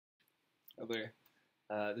Hi there.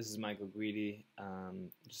 This is Michael Guidi.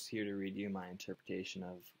 Just here to read you my interpretation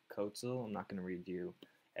of Kozol. I'm not going to read you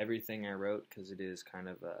everything I wrote because it is kind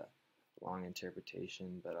of a long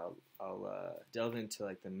interpretation, but I'll delve into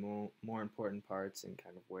like the more important parts and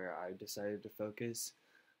kind of where I decided to focus.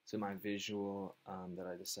 So my visual that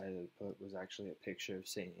I decided to put was actually a picture of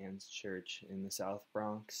St. Anne's Church in the South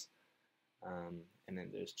Bronx. And then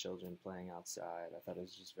there's children playing outside. I thought it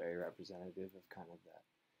was just very representative of kind of that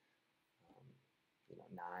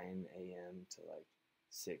 9 a.m. to like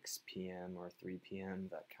 6 p.m. or 3 p.m.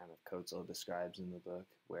 that kind of Kozol describes in the book,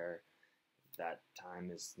 where that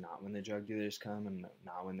time is not when the drug dealers come and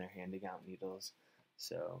not when they're handing out needles.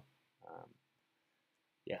 So,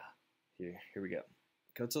 yeah, here we go.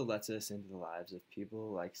 Kozol lets us into the lives of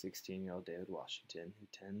people like 16-year-old David Washington, who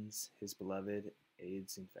tends his beloved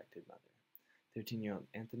AIDS-infected mother. 13-year-old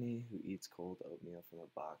Anthony, who eats cold oatmeal from a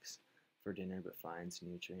box for dinner but finds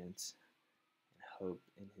nutrients hope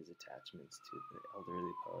in his attachments to the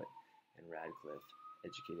elderly poet and Radcliffe,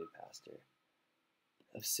 educated pastor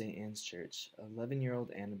of St. Anne's Church.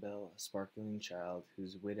 11-year-old Annabelle, a sparkling child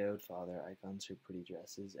whose widowed father icons her pretty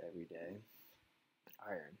dresses every day,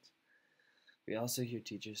 irons. We also hear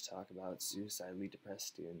teachers talk about suicidally depressed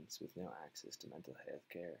students with no access to mental health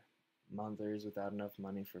care, mothers without enough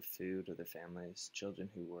money for food or their families, children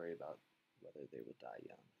who worry about whether they will die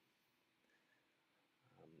young.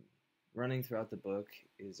 Running throughout the book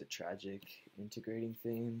is a tragic integrating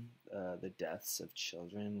theme, the deaths of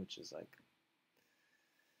children, which is like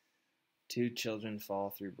 2 children fall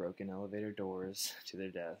through broken elevator doors to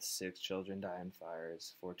their deaths, 6 children die in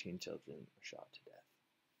fires, 14 children are shot to death.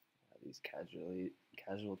 These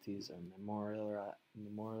casualties are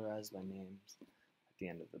memorialized by names at the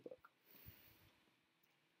end of the book.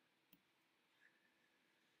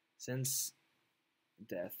 Since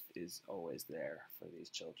death is always there for these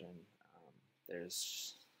children,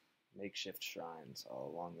 there's makeshift shrines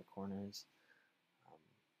all along the corners.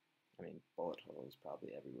 Bullet holes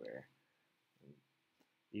probably everywhere. And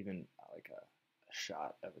even like a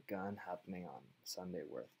shot of a gun happening on Sunday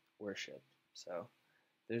worship. So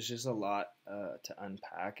there's just a lot to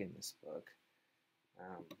unpack in this book.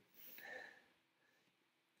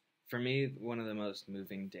 For me, one of the most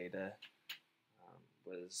moving data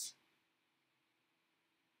was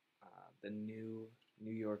the New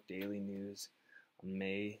York Daily News on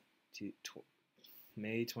May 23rd,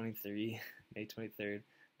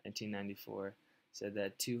 1994, said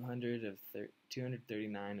that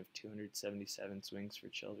 239 of 277 swings for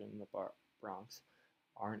children in the Bronx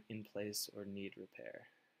aren't in place or need repair.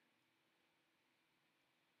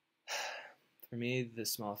 For me,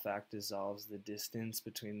 this small fact dissolves the distance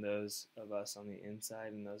between those of us on the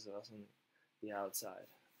inside and those of us on the outside.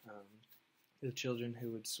 The children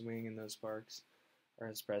who would swing in those parks are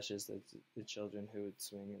as precious as the children who would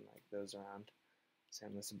swing in like those around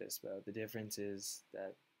San Luis Obispo. The difference is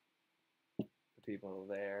that the people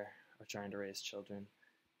there are trying to raise children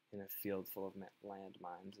in a field full of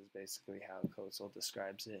landmines, is basically how Kozol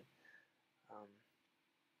describes it.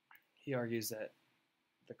 He argues that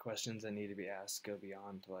the questions that need to be asked go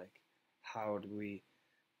beyond like how do we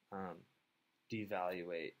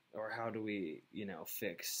devaluate, or how do we,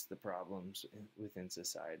 fix the problems within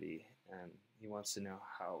society, and he wants to know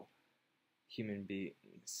how human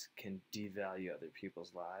beings can devalue other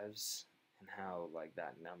people's lives, and how like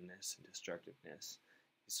that numbness and destructiveness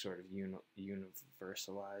is sort of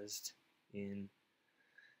universalized in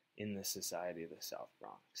the society of the South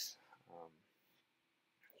Bronx.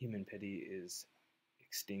 Human pity is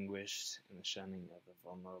extinguished, and the shunning of the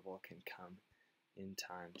vulnerable can come in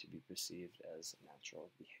time to be perceived as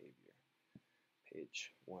natural behavior.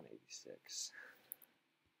 Page 186.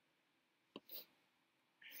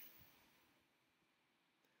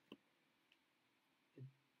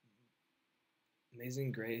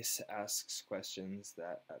 Amazing Grace asks questions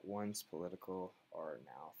that at once political are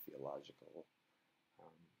now theological.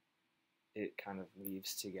 It kind of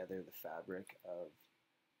weaves together the fabric of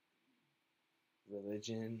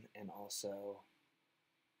religion and also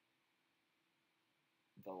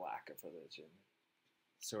the lack of religion.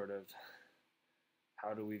 Sort of,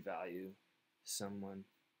 how do we value someone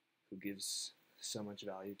who gives so much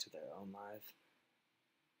value to their own life,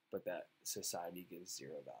 but that society gives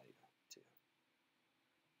zero value to?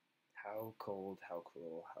 How cold, how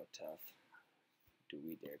cruel, how tough do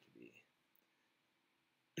we dare to be?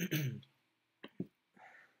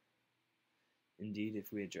 Indeed,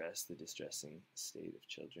 if we address the distressing state of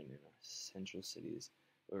children in our central cities,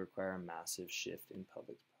 it will require a massive shift in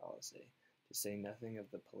public policy, to say nothing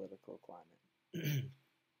of the political climate.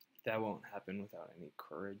 That won't happen without any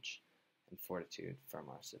courage and fortitude from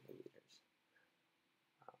our civil leaders.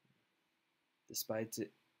 despite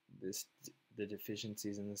this the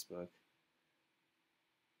deficiencies in this book,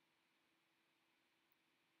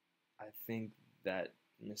 I think that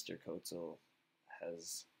Mr. Kozol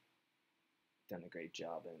has done a great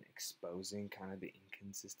job in exposing kind of the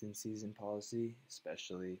inconsistencies in policy,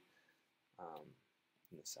 especially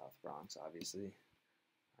in the South Bronx, obviously.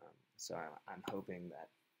 So I'm hoping that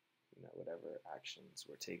whatever actions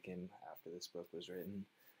were taken after this book was written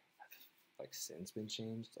have since been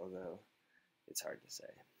changed, although it's hard to say.